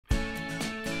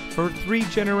For 3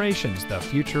 generations, the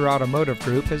Future Automotive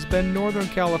Group has been Northern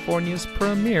California's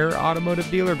premier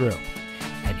automotive dealer group.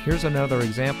 And here's another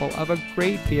example of a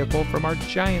great vehicle from our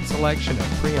giant selection of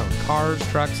pre-owned cars,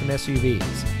 trucks, and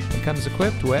SUVs. It comes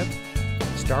equipped with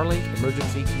Starlink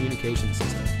emergency communication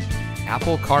system,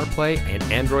 Apple CarPlay and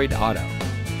Android Auto,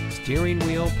 steering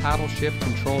wheel paddle shift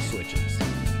control switches,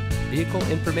 vehicle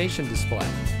information display,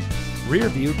 rear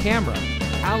view camera,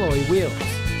 alloy wheels,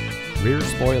 rear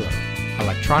spoiler,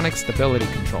 electronic stability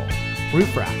control,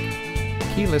 roof rack,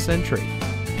 keyless entry,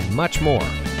 and much more.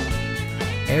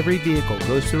 Every vehicle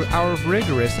goes through our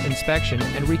rigorous inspection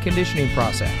and reconditioning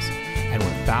process. And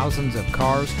with thousands of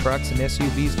cars, trucks, and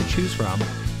SUVs to choose from,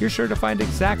 you're sure to find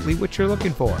exactly what you're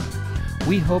looking for.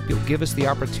 We hope you'll give us the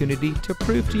opportunity to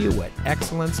prove to you what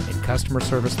excellence in customer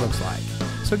service looks like.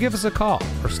 So give us a call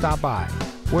or stop by.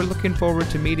 We're looking forward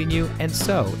to meeting you, and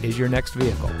so is your next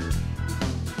vehicle.